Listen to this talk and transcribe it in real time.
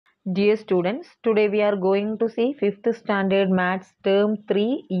Dear students, today we are going to see 5th standard maths term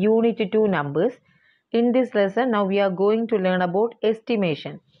 3 unit 2 numbers. In this lesson, now we are going to learn about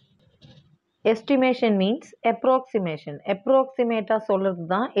estimation. Estimation means approximation. Approximate சொல்றது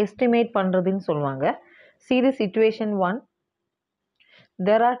தான் estimate பண்றதுன்னு சொல்லுவாங்க. See the situation 1.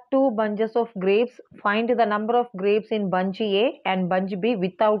 There are two bunches of grapes. Find the number of grapes in bunch A and bunch B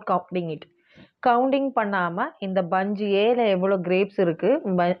without counting it. Counting பண்ணாமல் இந்த பஞ்சு ஏல எவ்வளோ grapes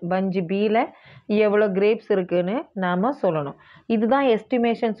இருக்குது, பஞ்சு பியில் எவ்வளோ கிரேப்ஸ் இருக்குதுன்னு நாம் சொல்லணும். இதுதான்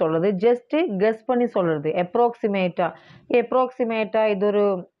எஸ்டிமேஷன் சொல்கிறது. ஜஸ்ட்டு கெஸ் பண்ணி சொல்கிறது. எப்ராக்சிமேட்டாக இது ஒரு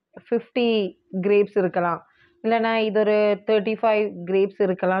 50 கிரேப்ஸ் இருக்கலாம், இல்லைனா இது ஒரு 35 கிரேப்ஸ்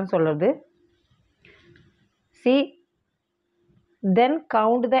இருக்கலாம்னு சொல்கிறது. See, then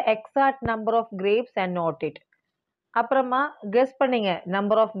count the exact number of grapes and note it. அப்புறமா கெஸ் பண்ணிங்க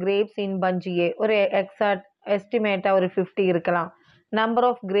number of grapes in punch ஏ ஒரு எக்ஸாக்ட் எஸ்டிமேட்டாக ஒரு 50 இருக்கலாம். Number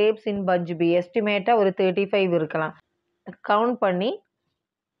of grapes in punch B எஸ்டிமேட்டாக ஒரு 35 இருக்கலாம். கவுண்ட் பண்ணி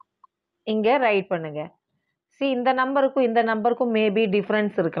இங்கே ரைட் பண்ணுங்க. இந்த நம்பருக்கும் மேபி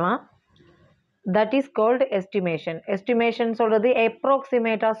டிஃப்ரென்ஸ் இருக்கலாம். That is called estimation. Estimation சொல்கிறது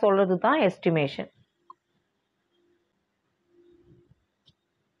அப்ராக்சிமேட்டாக சொல்கிறது தான் estimation.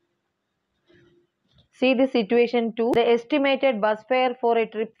 See the situation 2. The estimated bus fare for a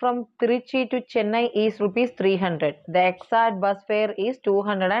trip from Trichy to Chennai is rupees 300. The exact bus fare is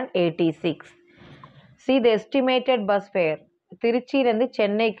 286. See the estimated bus fare. திருச்சியிலேருந்து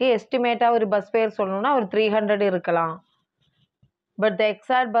சென்னைக்கு எஸ்டிமேட்டாக ஒரு bus fare சொல்லணும்னா ஒரு 300 இருக்கலாம். But the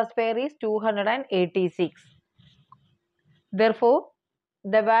exact bus fare is 286. Therefore,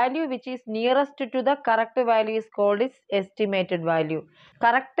 the value which is nearest to the correct value is called is estimated value.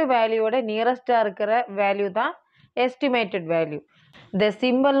 Correct value oda nearest இருக்கிற value தான் estimated value. The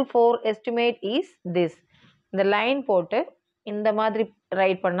symbol for estimate is this. இந்த line போட்டு இந்த மாதிரி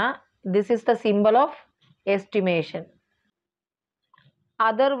right பண்ணா this is the symbol of estimation.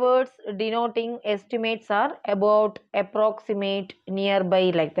 Other words denoting estimates are about, approximate, nearby,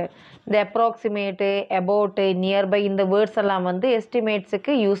 like that. The approximate, about, nearby இந்த words எல்லாம் வந்து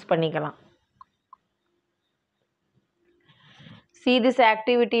எஸ்டிமேட்ஸுக்கு use பண்ணிக்கலாம். See this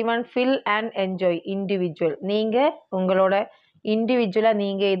activity 1. Fill and enjoy. Individual. நீங்கள் உங்களோட இண்டிவிஜுவலாக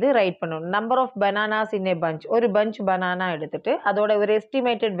நீங்கள் இது ரைட் பண்ணணும். Number of bananas in A punch. ஒரு பஞ்ச் பனானா எடுத்துட்டு அதோட ஒரு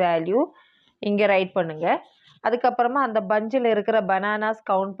எஸ்டிமேட்டட் வேல்யூ இங்கே ரைட் பண்ணுங்கள். அதுக்கப்புறமா அந்த பஞ்சில் இருக்கிற பனானாஸ்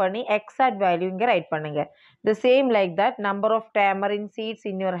கவுண்ட் பண்ணி எக்ஸாக்ட் வேல்யூ இங்கே ரைட் பண்ணுங்கள். The same like that number of tamarin seeds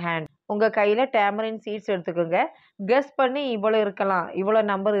in your hand. உங்கள் கையில் டேமரின் சீட்ஸ் எடுத்துக்கோங்க. கெஸ் பண்ணி இவ்வளோ இருக்கலாம், இவ்வளோ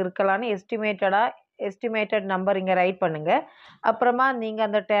நம்பர் இருக்கலாம்னு எஸ்டிமேட்டட் நம்பர் இங்கே ரைட் பண்ணுங்கள். அப்புறமா நீங்கள்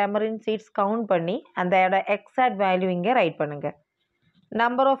அந்த டேமரின் சீட்ஸ் கவுண்ட் பண்ணி அந்த எக்ஸாக்ட் வேல்யூ இங்கே ரைட் பண்ணுங்கள்.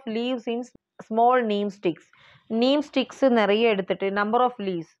 Number of leaves in small neem sticks. Neem sticks நிறைய எடுத்துகிட்டு நம்பர் ஆஃப்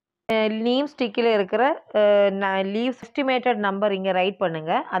லீவ்ஸ், நீம் ஸ்டிக்கில் இருக்கிற லீவ்ஸ் எஸ்டிமேட்டட் நம்பர் இங்கே ரைட்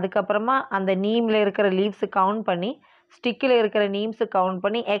பண்ணுங்கள். அதுக்கப்புறமா அந்த நீமில் இருக்கிற லீவ்ஸு கவுண்ட் பண்ணி ஸ்டிக்கில் இருக்கிற நீம்ஸு கவுண்ட்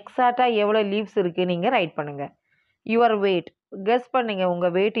பண்ணி எக்ஸாக்டாக எவ்வளோ லீவ்ஸ் இருக்குது நீங்கள் ரைட் பண்ணுங்கள். யுவர் வெயிட், கெஸ் பண்ணுங்க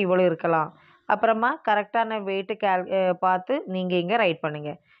உங்கள் வெயிட் இவ்வளோ இருக்கலாம். அப்புறமா கரெக்டான வெயிட்டு பார்த்து நீங்கள் இங்கே ரைட்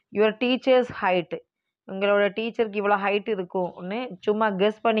பண்ணுங்கள். யுவர் டீச்சர்ஸ் ஹைட்டு, உங்களோட டீச்சருக்கு இவ்வளோ ஹைட் இருக்கும்னு சும்மா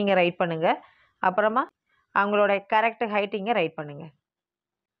கெஸ் பண்ணி இங்கே ரைட் பண்ணுங்கள். அப்புறமா அவங்களோட கரெக்ட் ஹைட் இங்கே ரைட் பண்ணுங்கள்.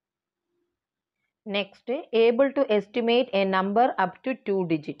 Next, able to estimate a number up to 2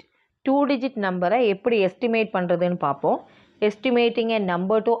 digit. 2 digit நம்பரை எப்படி எஸ்டிமேட் பண்ணுறதுன்னு பார்ப்போம். Estimating a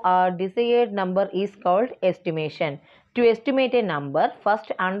number to our desired number is called estimation. To estimate a number, first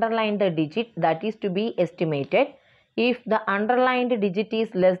underline the digit that is to be estimated. If the underlined digit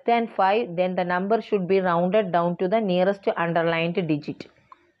is less than 5, then the number should be rounded down to the nearest underlined digit.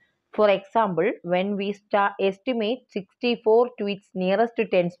 For example, when we estimate 64 to its nearest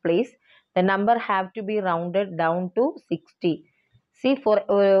tens place, the number have to be rounded down to 60. See, for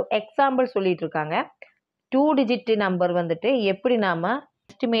example சொல்லிட்டு இருக்காங்க. 2 digit number வந்துட்டு எப்படி நாம்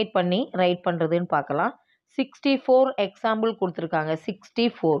estimate பண்ணி right பண்ணுறதுன்னு பார்க்கலாம். 64 example கொடுத்துருக்காங்க.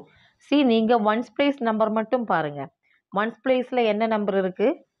 64. See, நீங்கள் ஒன்ஸ் பிளேஸ் நம்பர் மட்டும் பாருங்கள். ஒன்ஸ் பிளேஸில் என்ன நம்பர்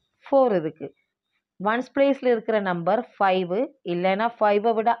இருக்குது? 4 இருக்குது. ஒன்ஸ் பிளேஸில் இருக்கிற நம்பர் 5 இல்லைன்னா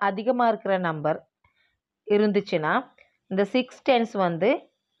 5 விட அதிகமாக இருக்கிற நம்பர் இருந்துச்சுன்னா இந்த 6 டென்ஸ் வந்து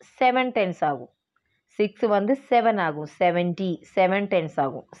 7 டென்ஸ் ஆகும். 6 வந்து 7 ஆகும். 70. 7 டென்ஸ்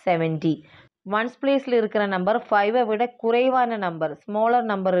ஆகும். 70. ஒன்ஸ் பிளேஸில் இருக்கிற நம்பர் 5 விட குறைவான நம்பர், ஸ்மாலர்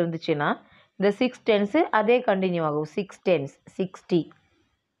நம்பர் இருந்துச்சுன்னா இந்த 6 டென்ஸு அதே கண்டினியூ ஆகும். 6 tense 60.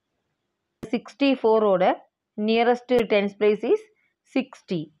 64ஓட nearest tense place is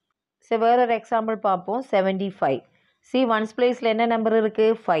 60. வேற ஒரு எக்ஸாம்பிள் பார்ப்போம். 75. சி ஒன்ஸ் பிளேஸில் என்ன நம்பர்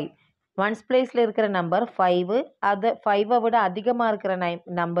இருக்குது? 5. ஒன்ஸ் பிளேஸில் இருக்கிற நம்பர் 5, அதை 5 விட அதிகமாக இருக்கிற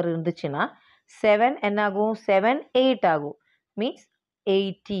நம்பர் இருந்துச்சுன்னா 7 என்னாகும், 7 8 ஆகும், means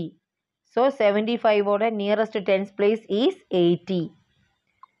 80. So 75ஓட nearest tense place is 80.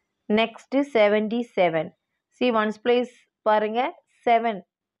 Next 77. C once place பாருங்கள் 7,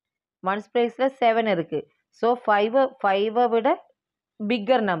 ஒன்ஸ் பிளேஸில் 7 இருக்குது. ஸோ 5 விட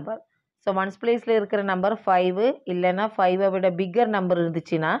பிக்கர் நம்பர். ஸோ ஒன்ஸ் பிளேஸில் இருக்கிற நம்பர் 5 இல்லைன்னா 5 விட பிக்கர் நம்பர்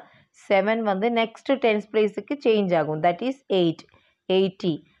இருந்துச்சுன்னா 7 வந்து நெக்ஸ்ட் டென்ஸ் பிளேஸுக்கு சேஞ்ச் ஆகும், that is 8,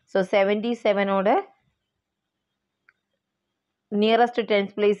 80. So 77ஓட nearest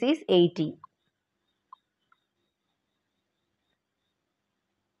tense place is 80.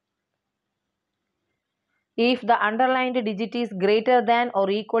 If the underlined digit is greater than or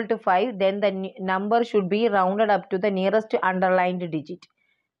equal to 5, then the number should be rounded up to the nearest underlined digit.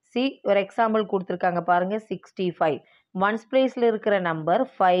 See, ஒரு example கொடுத்துருக்காங்க பாருங்க, 65. Once பிளேஸில் இருக்கிற number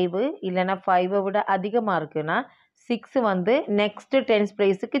 5 இல்லைன்னா 5 விட அதிகமாக இருக்குன்னா 6 வந்து நெக்ஸ்ட் டென்ஸ்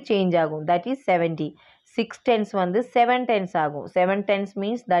பிளேஸுக்கு சேஞ்ச் ஆகும், தட் இஸ் 70. 6 டென்ஸ் வந்து 7 டென்ஸ் ஆகும், 7 tense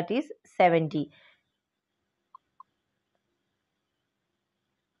means that is 70.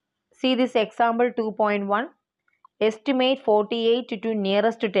 See this example 2.1. Estimate 48 to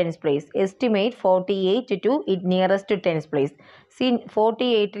nearest tens place. Estimate 48 to it nearest tens place. See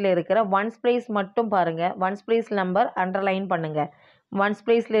 48ல இருக்கிற ஒன்ஸ் பிளேஸ் மட்டும் பாருங்க, ஒன்ஸ் பிளேஸ் நம்பர் அண்டர்லைன் பண்ணுங்க. Once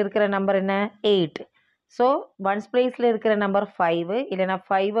பிளேஸில் இருக்கிற number என்ன, 8. So once பிளேஸில் இருக்கிற நம்பர் 5 இல்லைனா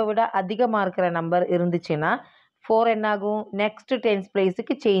 5 விட அதிகமாக இருக்கிற நம்பர் இருந்துச்சுன்னா 4 என்னாகும், நெக்ஸ்ட் டென்ஸ்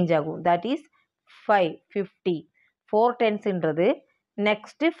பிளேஸுக்கு சேஞ்ச் ஆகும், தட் இஸ் 5, 50. 4 டென்ஸ்ன்றது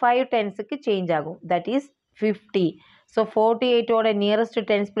நெக்ஸ்ட்டு 5 டென்ஸுக்கு சேஞ்ச் ஆகும், that is 50. So 48ஓட nearest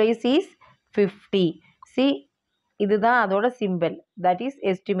tense place is 50. C இதுதான் அதோட simple, that is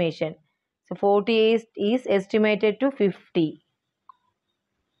estimation. So 48 is estimated to 50.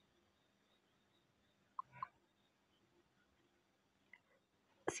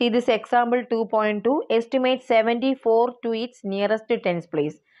 See this example 2.2. Estimate 74 to its nearest tens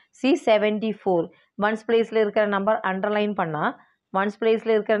place. See 74. Once பிளேஸில் இருக்கிற number underline பண்ணால் once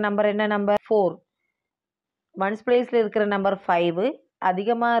பிளேஸில் இருக்கிற number என்ன, number 4. Once பிளேஸில் இருக்கிற நம்பர் 5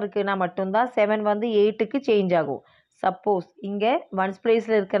 அதிகமாக இருக்குன்னா மட்டும்தான் 7 வந்து 8க்கு சேஞ்ச் ஆகும். சப்போஸ் இங்கே ஒன்ஸ்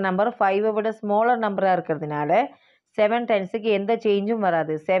பிளேஸில் இருக்கிற நம்பர் 5 விட ஸ்மாலர் நம்பராக இருக்கிறதுனால 7 டென்ஸுக்கு எந்த சேஞ்சும்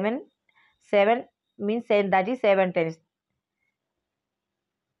வராது. 7 means that is 7 tense.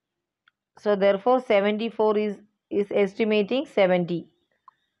 So therefore 74 is estimating 70.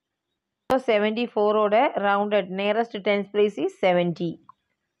 So 74 oda rounded nearest tens place is 70.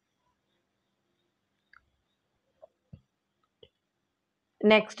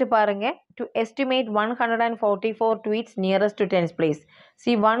 Next பாருங்க, to estimate 144 to its nearest tens place.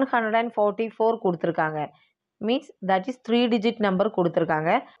 See 144 கொடுத்திருக்காங்க, means that is 3 digit number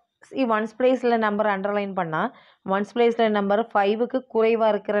கொடுத்திருக்காங்க. See once பிளேஸில் number underline பண்ணால் once பிளேஸில் number 5க்கு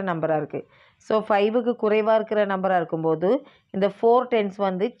குறைவாக இருக்கிற நம்பராக இருக்குது. ஸோ 5க்கு குறைவாக இருக்கிற நம்பராக இருக்கும்போது இந்த 4 டென்ஸ்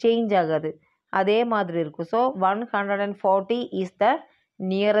வந்து சேஞ்ச் ஆகாது, அதே மாதிரி இருக்கும். So 140 is the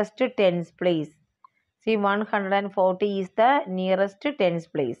nearest tense place. See 140 is the nearest tens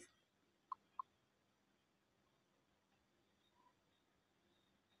place.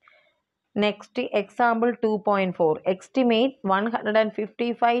 Next example 2.4. Estimate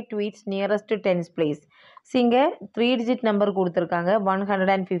 155 to its nearest tens place. இங்கே 3 digit number கொடுத்துருக்காங்க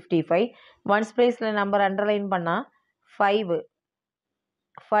 155. ஒன்ஸ் பிளேஸில் நம்பர் அண்டர்லைன் பண்ணால் 5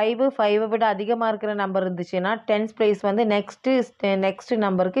 விட அதிகமாக இருக்கிற நம்பர் இருந்துச்சுன்னா டென்ஸ் பிளேஸ் வந்து நெக்ஸ்ட்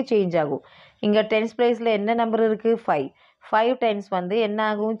நம்பருக்கு சேஞ்ச் ஆகும். இங்கே டென்ஸ் பிளேஸில் என்ன நம்பர் இருக்குது, 5 டென்ஸ் வந்து என்ன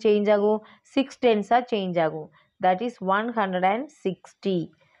ஆகும், சேஞ்ச் ஆகும், 6 டென்ஸாக சேஞ்ச் ஆகும், that is 160.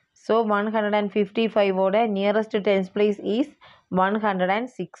 So 155ஓட nearest tense place is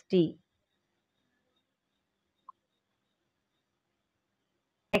 160.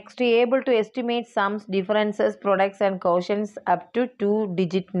 Next, able to estimate sums, differences, products and quotients up to 2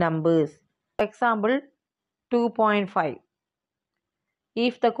 digit numbers. Example 2.5.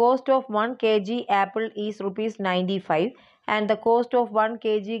 If the cost of 1 kg apple is rupees 95 and the cost of 1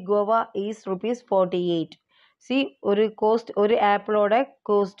 kg guava is rupees 48. See, ஒரு ஆப்பிளோட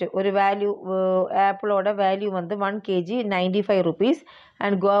cost, ஒரு value, ஆப்பிளோட value வந்து 1 kg 95 rupees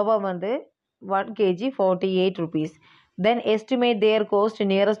and guava வந்து 1 kg 48 rupees. Then estimate their cost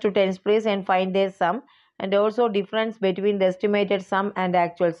nearest to tens place and find their sum and also difference between the estimated sum and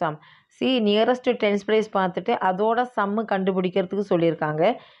actual sum. See nearest to tens place பார்த்துட்டு அதோட sum கண்டுபிடிக்கிறதுக்கு சொல்லியிருக்காங்க.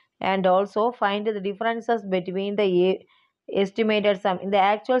 And also find the differences between the estimated sum. இந்த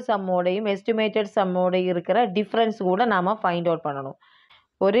actual sum ஓடையும் estimated sum ஓடையும் இருக்கிற difference கூட நாம find out பண்ணணும்.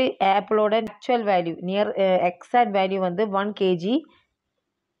 ஒரு ஆப்பிளோட actual value near exact value வந்து 1 kg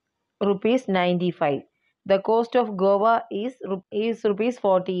rupees 95. The cost of guava is rupees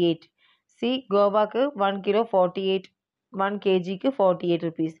 48. See, guava ku 1 kilo 48, 1 kg ku 48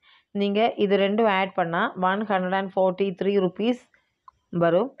 rupees. நீங்கள் இது ரெண்டும் ஆட் பண்ணால் 143 rupees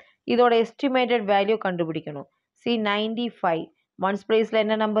வரும். இதோட எஸ்டிமேட்டட் வேல்யூ கண்டுபிடிக்கணும். சி 95 ஒன்ஸ் ப்ளேஸில்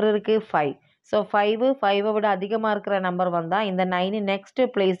என்ன நம்பர் இருக்குது 5. ஸோ 5 விட அதிகமாக இருக்கிற நம்பர் வந்தால் இந்த 9 நெக்ஸ்ட்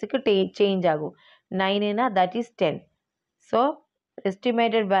பிளேஸுக்கு சேஞ்ச் ஆகும். 9னா that is 10. So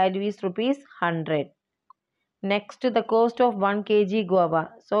estimated value is rupees 100. Next, the cost of 1 kg guava.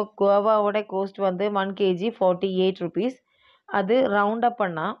 So guava ஓட cost வந்து 1 kg 48 rupees. அது round up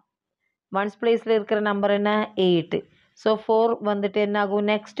பண்ணா ஒன்ஸ் பிளேஸில் இருக்கிற நம்பர் என்ன 8. ஸோ 4 வந்துட்டு என்ன ஆகும்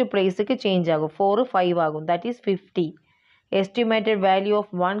நெக்ஸ்ட் பிளேஸுக்கு சேஞ்ச் ஆகும். 4 5 ஆகும். That is 50. Estimated value of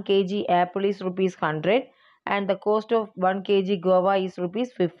 1 kg apple is rupees 100 and the cost of 1 kg guava is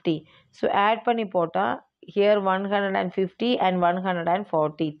rupees 50. So add பண்ணி போட்டால் here 150 and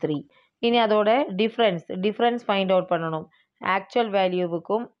 143. இனி அதோட டிஃப்ரென்ஸ் ஃபைண்ட் அவுட் பண்ணணும். ஆக்சுவல்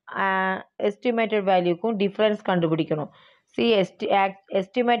வேல்யூவுக்கும் எஸ்டிமேட்டட் வேல்யூக்கும் டிஃப்ரென்ஸ் கண்டுபிடிக்கணும். See,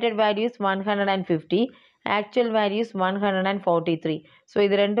 estimated value is 150, actual value is 143. So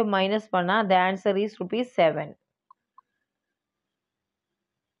இது ரெண்டும் minus பண்ணால் the answer is rupees 7.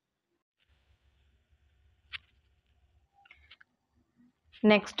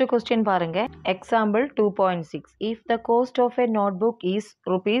 Next question பாருங்க. Example 2.6. If the cost of a notebook is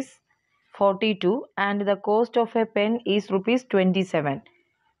rupees 42 and the cost of a pen is rupees 27,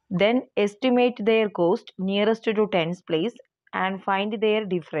 then estimate their cost nearest to tens place and find their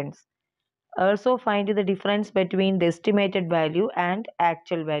difference. Also find the difference between the estimated value and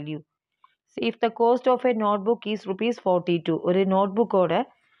actual value. So if the cost of a notebook is rupees 42, ஒரு notebook ஓட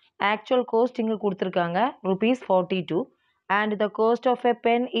actual cost இங்க கொடுத்திருக்காங்க rupees 42 and the cost of a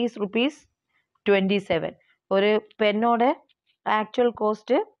pen is rupees 27. ஒரு பென்னோட actual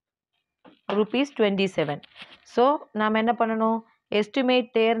cost rupees 27. So நாம் என்ன பண்ணணும் estimate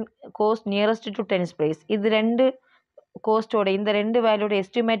their cost nearest to tens place. இது ரெண்டு கோஸ்டோட இந்த ரெண்டு வேல்யூட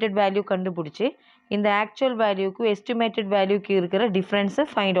எஸ்டிமேட்டட் வேல்யூ கண்டுபிடிச்சி இந்த ஆக்சுவல் வேல்யூக்கு எஸ்டிமேட்டட் வேல்யூக்கு இருக்கிற டிஃப்ரென்ஸை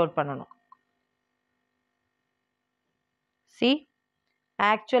ஃபைண்ட் அவுட் பண்ணணும். See,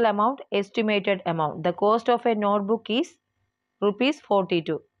 actual amount, estimated amount. The cost of a notebook is rupees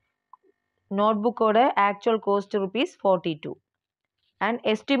 42. Notebook ஓட actual cost rupees 42. And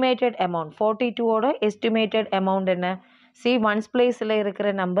estimated amount 42 ஓட estimated amount என்ன? See, ones placeல இருக்கிற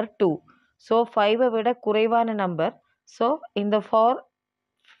நம்பர் 2. ஸோ 5 விட குறைவான நம்பர். ஸோ இந்த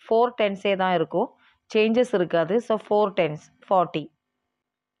 4 டென்ஸே தான் இருக்கும், சேஞ்சஸ் இருக்காது. So 4 10s 40.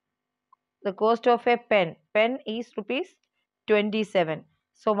 The cost of a pen is rupees 27.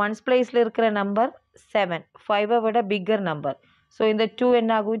 So once பிளேஸில் இருக்கிற நம்பர் 7, 5 விட பிக்கர் நம்பர். ஸோ இந்த 2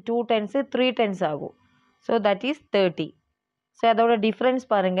 என்ன ஆகும் 2 10s 3 10s ஆகும். So that is 30. ஸோ அதோட டிஃப்ரென்ஸ்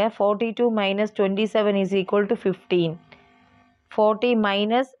பாருங்கள் 42 minus 27 is equal to 15. 40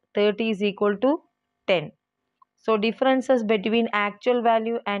 minus 30 is equal to 10. So differences between actual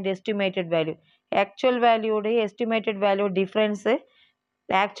value and estimated value. Actual value or estimated value difference.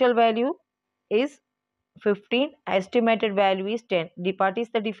 Actual value is 15. Estimated value is 10. The part is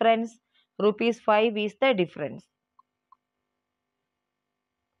the difference. Rupees 5 is the difference.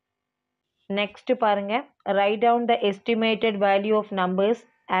 Next பாருங்க. Write down the estimated value of numbers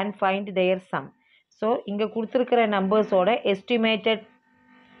and find their sum. So இங்க கொடுத்திருக்கிற நம்பர்ஸோட estimated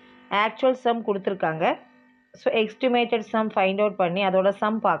actual some கொடுத்துருக்காங்க. So estimated some find out பண்ணி அதோட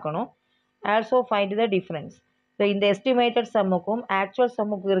some பார்க்கணும். Also find the difference. So இந்த estimated சம்முக்கும் actual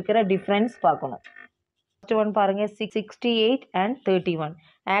சம்முக்கும் இருக்கிற difference பார்க்கணும். ஃபர்ஸ்ட் ஒன் பாருங்கள் 68 and 31.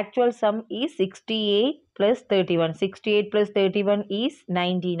 Actual some is 68 plus 31. 68 plus 31 is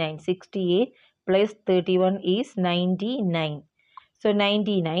 99. 68 plus 31 is 99. So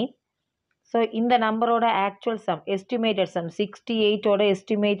 99. So இந்த நம்பரோட actual some estimated some 68ஓட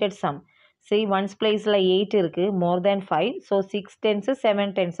estimated some. See, ones placeல 8 இருக்கு, more than 5. So 6 10s 7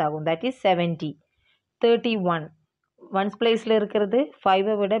 10s ஆகும். That is 70. 31. Ones placeல இருக்கிறது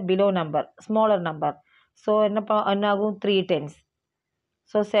 5 விட below number, smaller number. So என்ன ஆகும் 3 10s.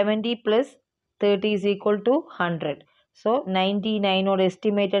 So 70 plus 30 is equal to 100. So 99 ஓட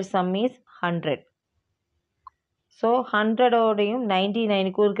estimated sum is 100. So 100 ஓடையும்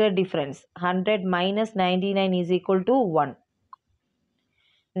 99க்கு இருக்கிற difference 100 minus 99 is equal to 1.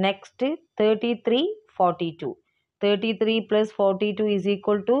 Next 33 42. 33 plus 42 is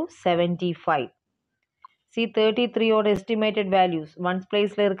equal to 75. See, 33 ஓட estimated values ones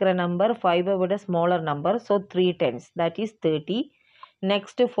placeல இருக்கிற number 5 விட smaller number. So 3 10s, that is 30.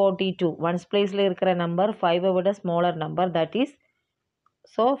 Next 42 ones placeல இருக்கிற number 5 விட smaller number, that is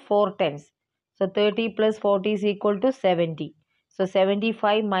 4 10s. So 30 plus 40 is equal to 70. So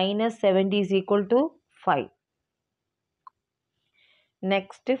 75 minus 70 is equal to 5.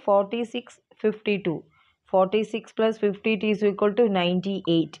 Next 46, 52. 46 plus 52 is equal to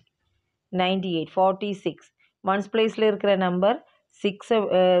 98. 98, 46. Ones place la irukra number 6,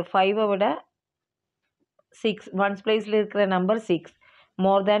 5 விட 6. Ones place la irukra number 6.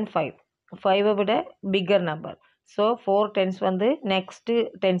 More than 5. 5 விட bigger number. So 4 tens வந்து next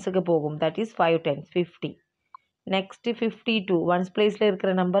tens க்கு போகும். That is 5 tens, 50. Next 52. Ones place la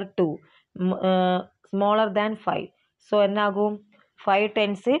irukra number 2. Smaller than 5. So என்ன ஆகும் 5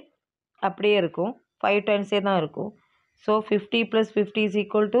 tens அப்படியே இருக்கும் 5 tens தான் இருக்கும். So 50 plus 50 is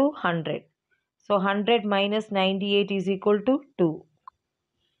equal to 100. So 100 minus 98 is equal to 2.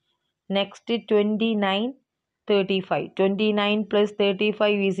 Next 29, 35. 29 plus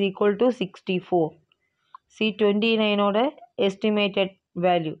 35 is equal to 64. See 29 oda estimated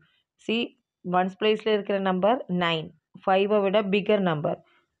value. See ones place la irukra number 9. 5 விட bigger number.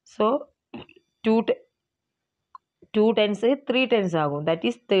 So 2 tens 3 tens ஆகும். That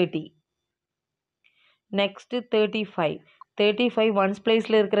is 30. Next 35. 35 ones place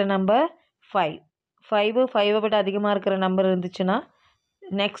la irukra number 5. 5 விட அதிகமாக இருக்கிற number இருந்துச்சுன்னா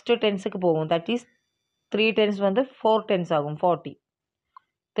next டென்ஸுக்கு போகும். That is 3 tens வந்து 4 tens ஆகும் 40.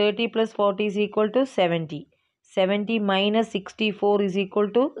 30 plus 40 is equal to 70. 70 minus 64 is equal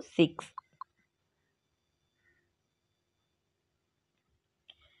to 6.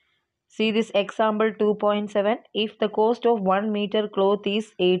 See this example 2.7. If the cost of 1 meter cloth is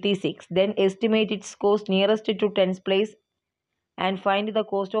 86, then estimate its cost nearest to tens place and find the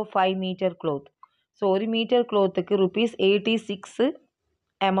cost of 5 meter cloth. So 1 meter clothக்கு rupees 86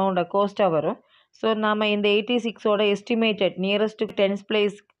 amount cost வரும். So நாம் இந்த 86ஓட estimated nearest tense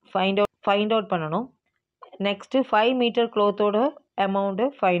place find out பண்ணணும். Next 5 metre க்ளோத்தோட amount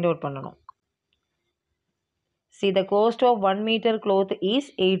find out பண்ணணும். See the cost of 1 meter cloth is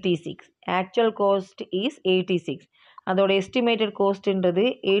 86. Actual cost is 86. அதோட estimated கோஸ்ட்ன்றது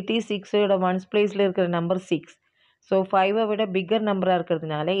 86ஓட once பிளேஸில் இருக்கிற number 6. So 5 விட bigger நம்பராக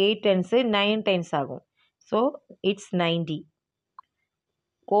இருக்கிறதுனால 8 tens 9 tens ஆகும். So it's 90.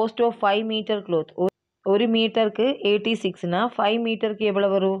 Cost of 5 meter cloth. 1 மீட்டருக்கு 86னா 5 மீட்டருக்கு எவ்வளோ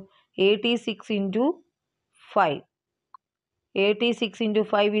வரும் 86 into 5. 86 into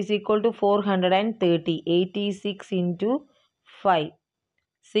 5 is equal to 430. 86 into 5.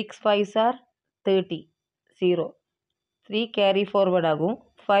 6 5s are 30. 0. 3 carry forward ஆகும்.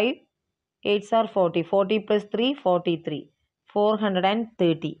 5 8s are 40. 40 plus 3 43.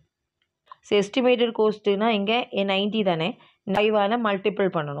 430. So estimated கோஸ்ட்டுனா இங்கே 90 தானே 5ஆல் மல்டிபிள்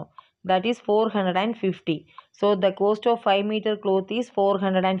பண்ணணும். That is 450. So the cost of 5 meter cloth is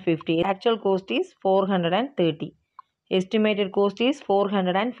 450. Actual cost is 430. Estimated cost is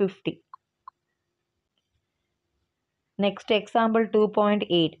 450. Next example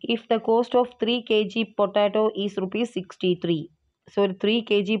 2.8. If the cost of 3 kg potato is rupees 63. So 3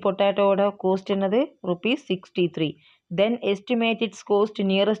 kg potato cost என்னது rupees 63. Then estimate its cost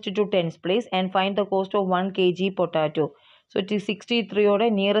nearest to tens place and find the cost of 1 kg potato. So it is 63 ஓட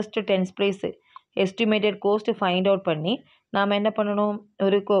nearest tens place estimated cost find out பண்ணி நாம் என்ன பண்ணணும்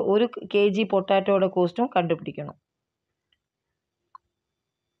ஒரு kg பொட்டாட்டோட கோஸ்ட்டும் கண்டுபிடிக்கணும்.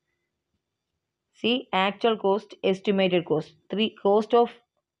 See actual cost, estimated cost.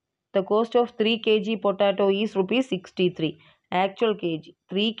 The cost of 3 kg potato is rupees 63. Actual kg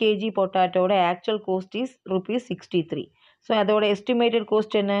 3 kg potato actual cost is rupees 63. So அதோட estimated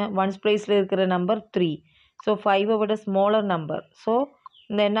cost என்ன ones placeல இருக்கிற number 3. So 5 விட smaller number. So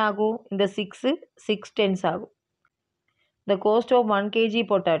என்ன ஆகும் இந்த 6 tens ஆகும். The cost of 1 kg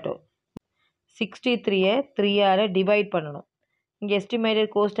potato 63 3ஆல் divide பண்ணணும். இங்கே estimated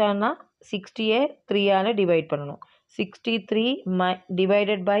cost ஆனால் 60 3ஆல் டிவைட் பண்ணணும். 63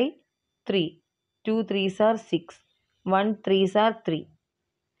 divided by 3. 2 3s are 6. 1 3s are 3.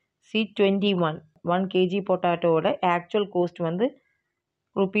 See 21. 1 kg பொட்டாட்டோட actual cost வந்து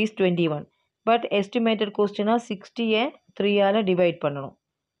rupees 21. பட் எஸ்டிமேட்டட் கோஸ்ட்னா 60 3ஆல் டிவைட் பண்ணணும்.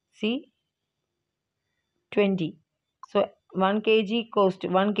 See 20. So 1 kg cost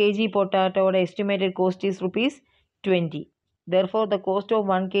 1 kg பொட்டாட்டோட estimated cost is rupees 20. Therefore the cost of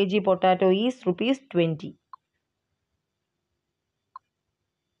 1 kg potato is rupees 20.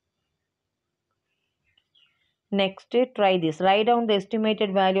 Next try this. Write down the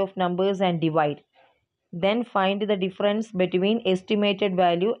estimated value of numbers and divide. Then find the difference between estimated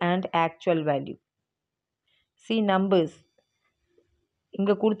value and actual value. See numbers.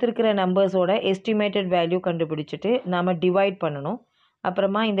 இங்கே கொடுத்துருக்கிற நம்பர்ஸோட estimated value கண்டுபிடிச்சிட்டு நாம் divide பண்ணணும்.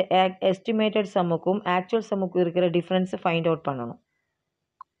 அப்புறமா இந்த estimated சம்முக்கும் actual சம்முக்கும் இருக்கிற டிஃப்ரென்ஸை find out பண்ணணும்.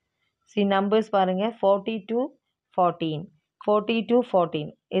 C numbers பாருங்கள் 42 14. 40 to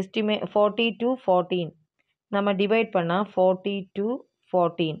 14 estimate 40 to 14 நம்ம டிவைட் பண்ணால் 40 to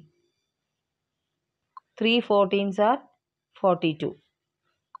 14 3 14s are 42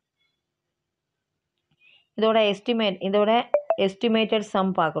 இதோட எஸ்டிமேட்டட்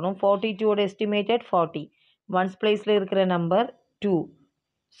சம் பார்க்கணும் 42ஓட எஸ்டிமேட்டட் 40 ஒன்ஸ் பிளேஸில் இருக்கிற நம்பர் 2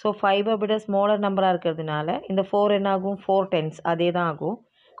 ஸோ 5 விட ஸ்மாலர் நம்பராக இருக்கிறதுனால இந்த 4 என்ன ஆகும் 4 10s அதே தான் ஆகும்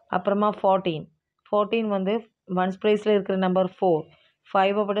அப்புறமா 14 வந்து ஒன்ஸ் பிளேஸில் இருக்கிற நம்பர் 4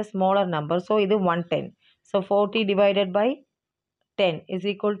 5 விட ஸ்மாலர் நம்பர் ஸோ இது 110 so 40 divided by 10 is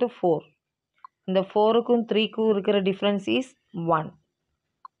equal to 4 இந்த 4க்கும் 3க்கும் இருக்கிற difference is 1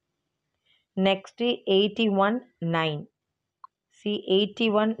 next 81 9 see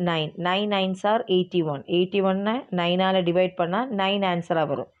 81 9 9 9s are 81 81 9ஆல் divide பண்ணால் 9 ஆன்சராக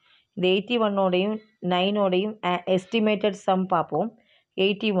வரும் இந்த 81ஓடையும் 9ஓடையும் எஸ்டிமேட்டட் சம் பார்ப்போம்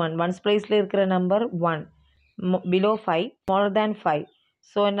 81 ஒன்ஸ் பிளேஸில் இருக்கிற நம்பர் 1 பிலோ 5 ஸ்மாலர் தேன் 5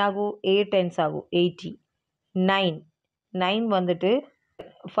 ஸோ என்னாகும் 8 10s ஆகும் 80 9 வந்துட்டு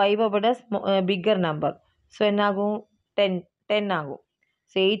 5 விட பிக்கர் நம்பர் ஸோ என்னாகும் 10 ஆகும்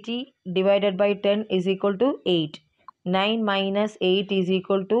so 80 divided by 10 is equal to 8 9 minus 8 is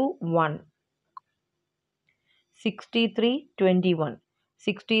equal to 1 63 21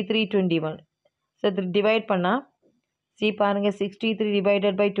 so இது டிவைட் பண்ணால் பாருங்க 63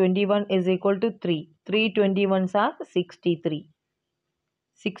 divided by 21 is equal to 3 21s are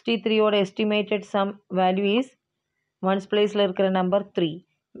 63 ஓட estimated some value is once பிளேஸில் இருக்கிற நம்பர் 3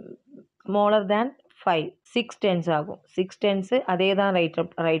 ஸ்மாலர் தேன் 5 6 10s ஆகும் 6 10s அதே தான்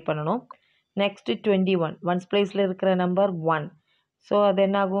ரைட் பண்ணணும் நெக்ஸ்ட்டு 21 ஒன்ஸ் பிளேஸில் இருக்கிற நம்பர் 1 ஸோ அது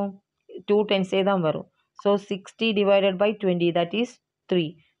என்னாகும் 2 10s தான் வரும் so 60 divided by 20 that is 3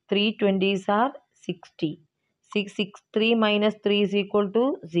 20s are 60 3 minus 3 is equal to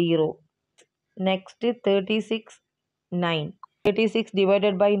 0 next 36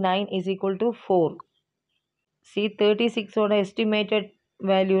 divided by 9 is equal to 4 36 ஓட எஸ்டிமேட்டட்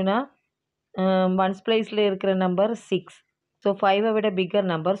வேல்யூனா ஒன்ஸ் பிளேஸில் இருக்கிற நம்பர் 6 ஸோ 5 விட bigger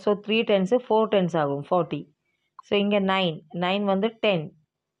number so 3 10s 4 10s ஆகும் 40 ஸோ இங்கே 9 வந்து 10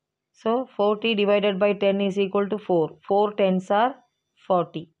 so 40 divided by 10 is equal to 4 10s are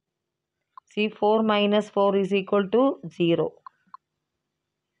 40 4 minus 4 is equal to 0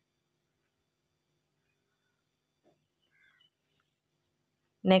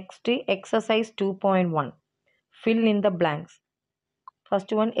 next exercise 2.1 fill in the blanks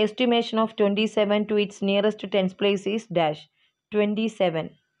first one estimation of 27 to its nearest tens place is dash 27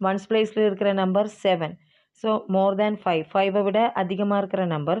 ones place இருக்கிற number 7 so more than 5 விட அதிகமாக இருக்கிற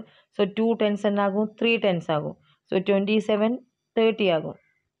number so 2 10s ஆகும் 3 10s ஆகும் so 27 30 ஆகும்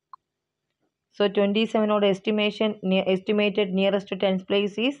so 27 ஓட estimated nearest tens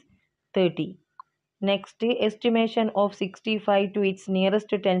place is 30 next estimation of 65 to its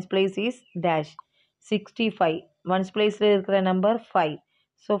nearest tens place is dash 65 once பிளேஸில் இருக்கிற நம்பர் 5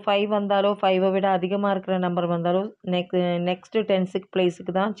 ஸோ 5 வந்தாலும் 5 விட அதிகமாக இருக்கிற நம்பர் வந்தாலும் நெக்ஸ்ட்டு 10th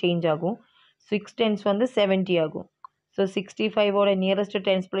பிளேஸுக்கு தான் சேஞ்ச் ஆகும் 6 10s வந்து 70 ஆகும் so 65ஓட nearest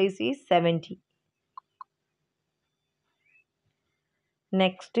 10th place is 70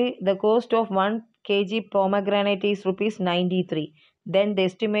 next the cost of 1 kg pomegranate is rupees 93 then the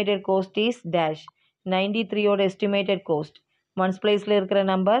estimated cost is dash 93ஓட estimated cost once பிளேஸில் இருக்கிற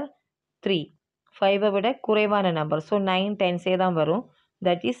நம்பர் 3 5 விட குறைவான நம்பர் ஸோ 9 10s தான் வரும்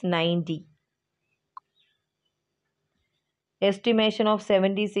that is 90 estimation of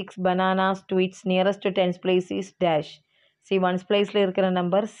 76 bananas to its nearest 10th place is dash once பிளேஸில் இருக்கிற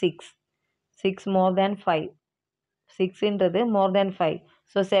number 6 more than 5 6ன்றது more than 5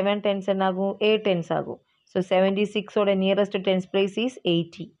 so 7 10s ஆகும் 8 10s ஆகும் so 76ஓட nearest 10th place is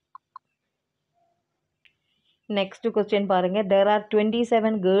 80 next question பாருங்க there are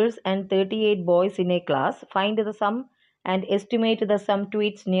 27 girls and 38 boys in a class find the sum and estimate the sum to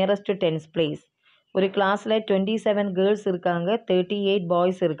its nearest 10th place ஒரு கிளாஸில் 27 girls இருக்காங்க 38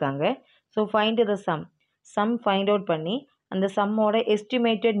 boys இருக்காங்க so find the some find out பண்ணி அந்த சம்மோட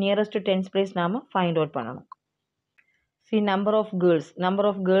estimated nearest 10th place நாம் find out பண்ணணும் number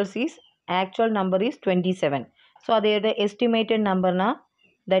of girls is actual number is 27 so அதோட estimated நம்பர்னா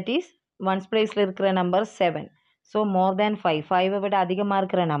that is once பிளேஸில் இருக்கிற நம்பர் 7 ஸோ மோர் தேன் 5 விட அதிகமாக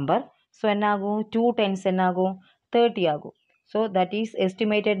இருக்கிற நம்பர் ஸோ என்னாகும் 2 10s என்னாகும் 30 ஆகும் so that is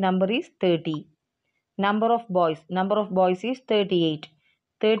estimated number is 30 number of boys is 38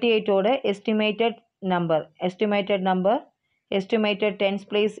 ஓட estimated10th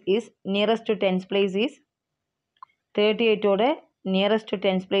place is nearest 10th place is 38 ஓட nearest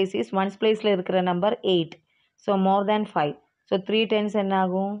 10th place is once பிளேஸில் இருக்கிற நம்பர் 8 ஸோ மோர் தேன் 5 ஸோ 3 10s என்ன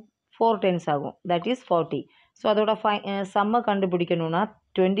ஆகும் 4 10s ஆகும் தட் இஸ் 40 ஸோ அதோட சம்மை கண்டுபிடிக்கணும்னா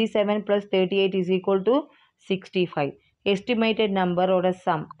 27 + 38 is equal to 65. Estimated நம்பரோட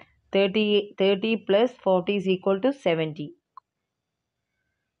some 30 + 40 is equal to 70.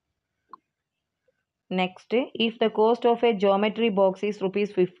 Next, if the cost of a geometry box is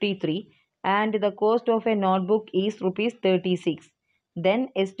rupees 53 and the cost of a notebook is rupees 36, then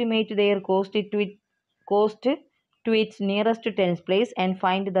estimate their cost to its nearest tens place and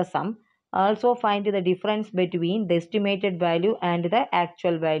find the sum. Also find the difference between the estimated value and the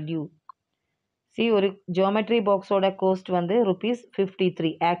actual value. See, ஒரு geometry box ஓட cost வந்து rupees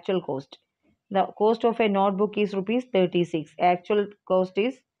 53 actual cost. The cost of a notebook is rupees 36.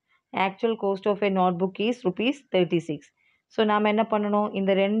 Actual cost of a notebook is rupees 36. So நாம் என்ன பண்ணணும்,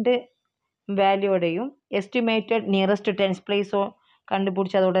 இந்த ரெண்டு வேல்யூடையும் estimated nearest tense பிளேஸோ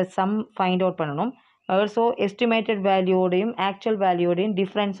கண்டுபிடிச்சி அதோட சம் ஃபைண்ட் அவுட் பண்ணணும். Also estimated வேல்யூவோடையும் actual வேல்யூவோடையும்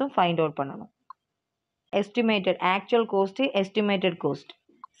டிஃப்ரென்ஸும் find out பண்ணணும். Estimated actual ghost estimated cost.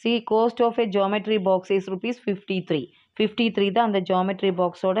 See, cost of a geometry box is rupees 53. 53 தான் அந்த geometry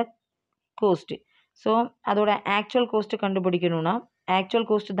boxோட கோஸ்ட்டு. ஸோ அதோட ஆக்சுவல் கோஸ்ட்டு கண்டுபிடிக்கணும்னா ஆக்சுவல்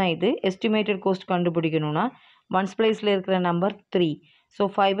கோஸ்ட்டு தான் இது. எஸ்டிமேட்டட் கோஸ்ட் கண்டுபிடிக்கணும்னா ஒன்ஸ் பிளேஸில் இருக்கிற நம்பர் 3. ஸோ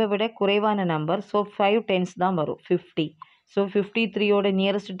 5ஐ விட குறைவான நம்பர். ஸோ 5 டென்ஸ் தான் வரும் 50. So 53யோட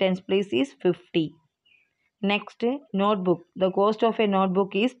nearest tense place is 50. Next notebook. The cost of a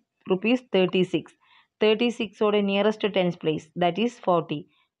notebook is rupees 36. 36ஓட nearest tense place that is 40.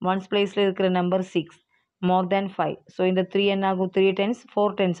 Once பிளேஸில் இருக்கிற நம்பர் 6 மோர் தேன் 5. ஸோ இந்த 3 என்ன ஆகும், 3 டென்ஸ்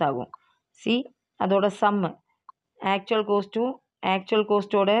 4 டென்ஸ் ஆகும். சி அதோட சம்மு actual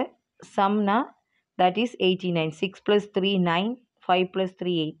கோஸ்ட்டோட சம்னா that is 89. 6 + 3 9, 5 +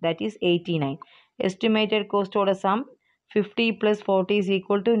 3 8, that is 89. Estimated கோஸ்ட்டோட some 50 + 40 is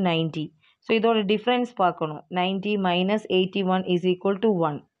equal to 90. So இதோட difference பார்க்கணும். 90 - 81 is equal to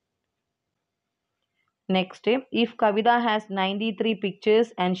 1. Next, if Kavita has 93 pictures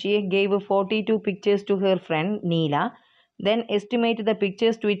and she gave 42 pictures to her friend Neela, then estimate the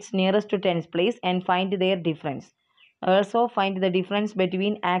pictures to its nearest tens place and find their difference. Also find the difference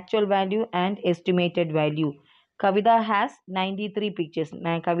between actual value and estimated value. Kavita has 93 pictures.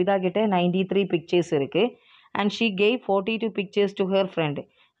 Kavita கிட்ட 93 pictures இருக்கு and she gave 42 pictures to her friend.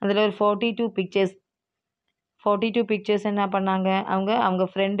 அதில் ஒரு 42 pictures என்ன பண்ணாங்க, அவங்க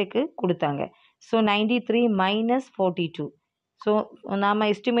ஃப்ரெண்டுக்கு கொடுத்தாங்க. So 93 - 42. So நாம்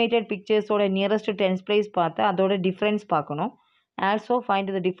எஸ்டிமேட்டட் பிக்சர்ஸோட நியரஸ்ட் டென்ஸ் பிளேஸ் பார்த்து அதோட டிஃப்ரென்ஸ் பார்க்கணும். Also find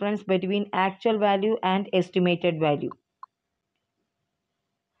the difference between actual value and estimated value.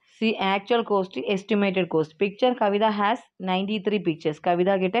 C actual cost estimated cost. Picture Kavitha has 93 pictures.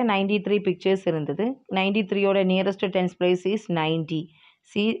 Kavitha கிட்ட 93 pictures இருந்தது. 93யோட nearest tense place is 90.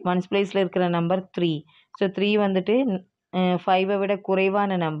 C once பிளேஸில் இருக்கிற number 3. So 3 வந்துட்டு 5ஐ விட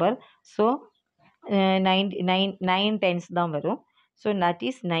குறைவான நம்பர். ஸோ 9 டென்ஸ் தான் வரும். So that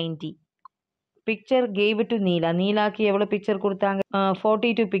is 90. Picture cave to நீலா. நீலாக்கு எவ்வளோ பிக்சர் கொடுத்தாங்க,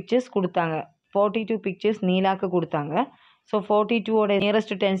 42 pictures கொடுத்தாங்க. 42 pictures நீலாக்கு கொடுத்தாங்க. So 42ஓட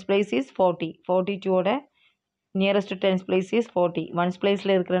nearest tense place is 40. 42ஓட nearest tense place is 40. Once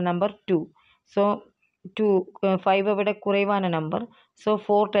பிளேஸில் இருக்கிற நம்பர் 2. ஸோ 2 5ஐ விட குறைவான நம்பர். ஸோ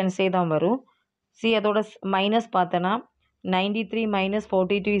 4 டென்ஸே தான் வரும். சி அதோட மைனஸ் பார்த்தோன்னா 93 -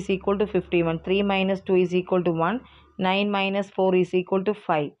 42 is equal to 51. 3 - 2 is equal to 1. 9 - 4 is equal to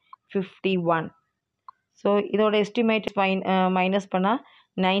 5. 51. So இதோட எஸ்டிமேட் மைனஸ் பண்ணால்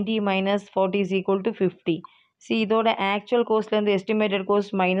 90 - 40 is equal to 50. சி இதோட ஆக்சுவல் கோஸ்ட்லேருந்து எஸ்டிமேட்டட்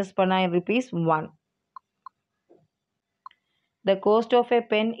கோஸ்ட் மைனஸ் பண்ணால் ₹1. The cost of a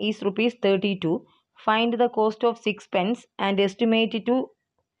pen is ₹32. Find the cost of 6 pens and estimate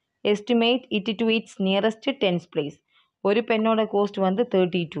it to its nearest tens place. ஒரு பென்னோட cost வந்து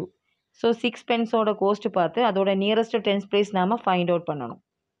 32. So 6 பென்ஸோட cost பார்த்து அதோட nearest tense place நாம் find out பண்ணணும்.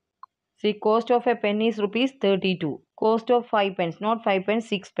 C cost of a pen is ₹32. Cost of 5 pens, not 5 pens,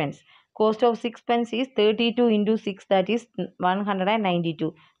 6 pens. Cost of 6 pens is 32 into 6, that is 192.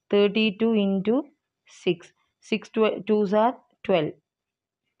 32 into 6. 6 2s are 12.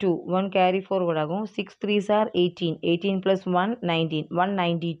 2 1 carry forward ஆகும். 6 3s are 18. 18 plus 1 19.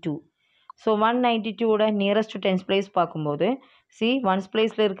 192. So 192ஓட nearest tense place பார்க்கும்போது C once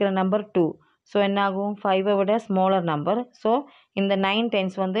பிளேஸில் இருக்கிற number 2. So என்னாகும், 5ஐ விட smaller number. So இந்த 9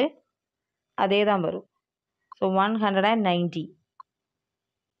 tense வந்து அதே தான் வரும். So 190.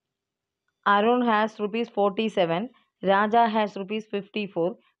 Arun has ₹47. Raja has ₹54.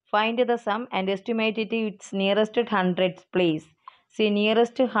 Find the sum and estimate it to its nearest hundreds place. See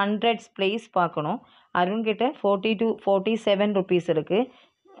nearest hundreds place பார்க்கணும். அருண் கிட்ட 47 rupees இருக்குது.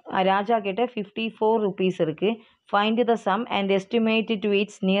 ராஜா கிட்ட 54 rupees இருக்குது. Find the sum and estimate it to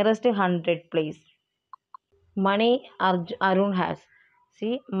its nearest 100 place. money Arun has.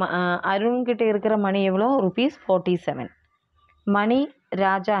 See, Arun கிட்ட இருக்கிற மணி எவ்வளோ? rupees 47. money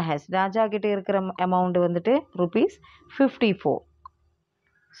Raja has. ராஜா கிட்ட இருக்கிற amount வந்துட்டு rupees 54.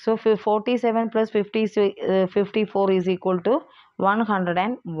 So 47 plus 54 is equal to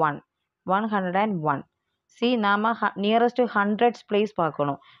 101. 101. See, நாம nearest hundreds place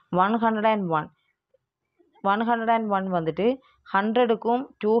பார்க்கணும். 101. 101 வந்துட்டு 100க்கும்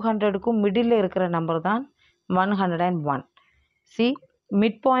 200க்கும் மிடில் இருக்கிற நம்பர் தான் 101. See,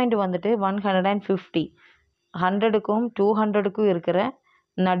 மிட் பாயிண்ட் வந்துட்டு 150. 100க்கும் 200க்கும் இருக்கிற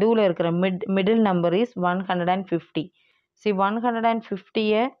நடுவில் இருக்கிற மிடில் நம்பர் இஸ் 150. See,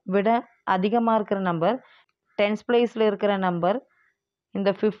 150யை விட அதிகமாக இருக்கிற நம்பர் டென்ஸ் பிளேஸில் இருக்கிற நம்பர் இந்த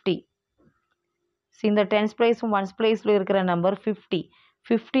 50. See, இந்த டென்ஸ் பிளேஸும் ஒன்ஸ் பிளேஸில் இருக்கிற நம்பர் 50.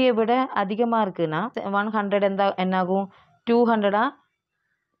 50யை விட அதிகமாக இருக்குன்னா 100 என்னாகும்? 200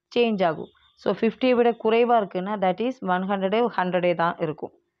 சேஞ்ச் ஆகும். ஸோ 50யை விட குறைவாக இருக்குன்னா தட் இஸ் 100 தான்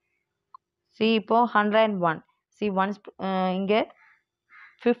இருக்கும். சி இப்போது 101. சி ஒன்ஸ் இங்கே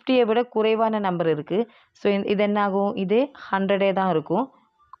 50யை விட குறைவான நம்பர் இருக்குது. ஸோ இது என்னாகும்? இது 100 தான் இருக்கும்.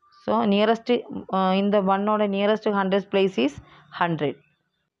 ஸோ நியரஸ்ட்டு இந்த ஒன்னோட nearest 100 place is 100.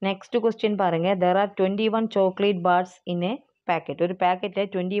 Next question பாருங்கள். there are 21 chocolate bars in a packet. ஒரு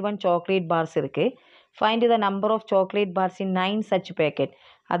பேக்கெட்டில் 21 chocolate bars இருக்குது. find the number of chocolate bars in 9 such packet.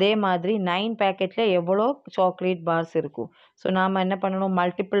 அதே மாதிரி 9 பேக்கெட்டில் எவ்வளோ சாக்லேட் பார்ஸ் இருக்கும். ஸோ நாம் என்ன பண்ணணும்?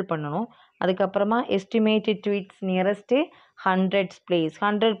 மல்டிபிள் பண்ணணும். அதுக்கப்புறமா estimated to it's nearest 100 place.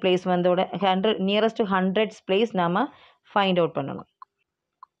 100 place வந்தோட 100 nearest 100 place நாம் ஃபைண்ட் அவுட் பண்ணணும்.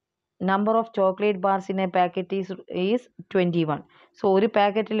 Number of chocolate parse in A packet is 21. So ஒரு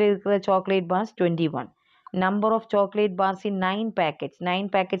பேக்கெட்டில் இருக்கிற chocolate parse 21. Number of chocolate parse in 9 packets. 9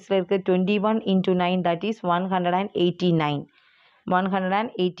 பேக்கெட்ஸில் இருக்கிற 21 into 9 that is 189.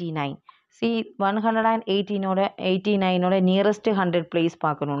 189. C 189ஓட nearest 100 place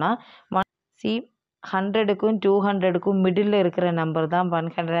பார்க்கணுன்னா C 100க்கும் 200க்கும் middle இருக்கிற number தான்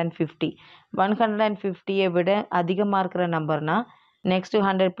 150. 150யை விட அதிகமாக இருக்கிற நம்பர்னால் நெக்ஸ்ட்டு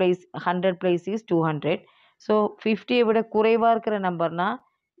 100 பிளேஸ் இஸ் 200. ஸோ 50யை விட குறைவாக இருக்கிற நம்பர்னால்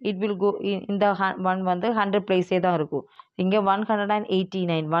இட் வில் கோ இந்த ஒன் வந்து 100 பிளேஸே தான் இருக்கும். இங்கே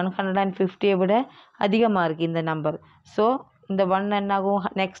 189. 150யை விட அதிகமாக இருக்குது இந்த நம்பர். ஸோ இந்த ஒன் என்னாகும்?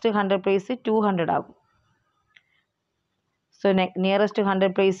 நெக்ஸ்ட்டு 100 பிளேஸ் 200 ஆகும். So nearest 100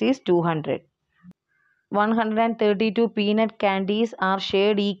 place is 200. 132 peanut candies are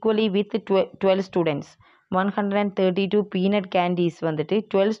shared equally with 12 students. 132 peanut candies வந்துட்டு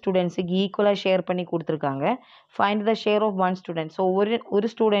 12 ஸ்டூடெண்ட்ஸுக்கு ஈக்குவலாக ஷேர் பண்ணி கொடுத்துருக்காங்க. Find the share of one student. So ஒரு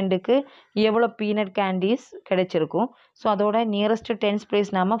ஸ்டூடெண்ட்டுக்கு எவ்வளோ பீனட் கேண்டீஸ் கிடைச்சிருக்கும். ஸோ அதோட நியரஸ்ட் 10th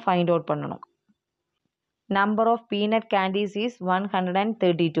பிளேஸ் நாம் ஃபைண்ட் அவுட் பண்ணணும். Number of peanut candies is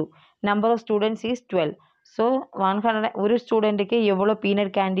 132. Number of students is 12. So ஒரு ஸ்டூடெண்ட்டுக்கு எவ்வளோ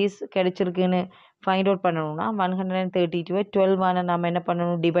பீனட் கேண்டீஸ் கிடைச்சிருக்குன்னு ஃபைண்ட் அவுட் பண்ணணும்னா 132வை 12 நம்ம என்ன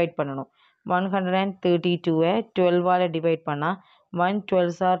பண்ணணும்? டிவைட் பண்ணணும். 132வை 12 டிவைட் பண்ணால் 1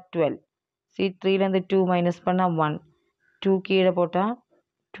 12s are 12. சி 3லேருந்து 2 மைனஸ் பண்ணால் 1. 2 கீழே போட்டால்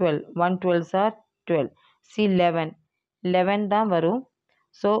 12. 1 12s are 12. சி 11 தான் வரும்.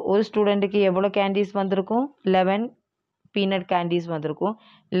 ஸோ ஒரு ஸ்டூடெண்ட்டுக்கு எவ்வளோ கேண்டீஸ் வந்திருக்கும்? 11 பீனட் கேண்டீஸ் வந்திருக்கும்.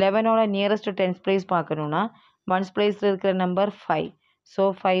 11ஓட நியரஸ்ட் 10th பிளேஸ் பார்க்கணுன்னா ஒன்ஸ் பிளேஸில் இருக்கிற நம்பர் 5. ஸோ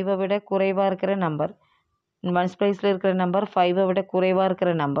 5வை விட குறைவாக இருக்கிற நம்பர் ஒன்ஸ் பிளேஸில் இருக்கிற நம்பர் 5வை விட குறைவாக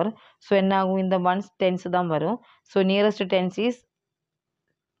இருக்கிற நம்பர். ஸோ என்ன ஆகும்? இந்த ஒன்ஸ் 10s தான் வரும். So nearest 10s is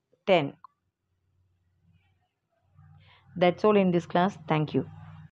 10. That's all in this class. Thank you.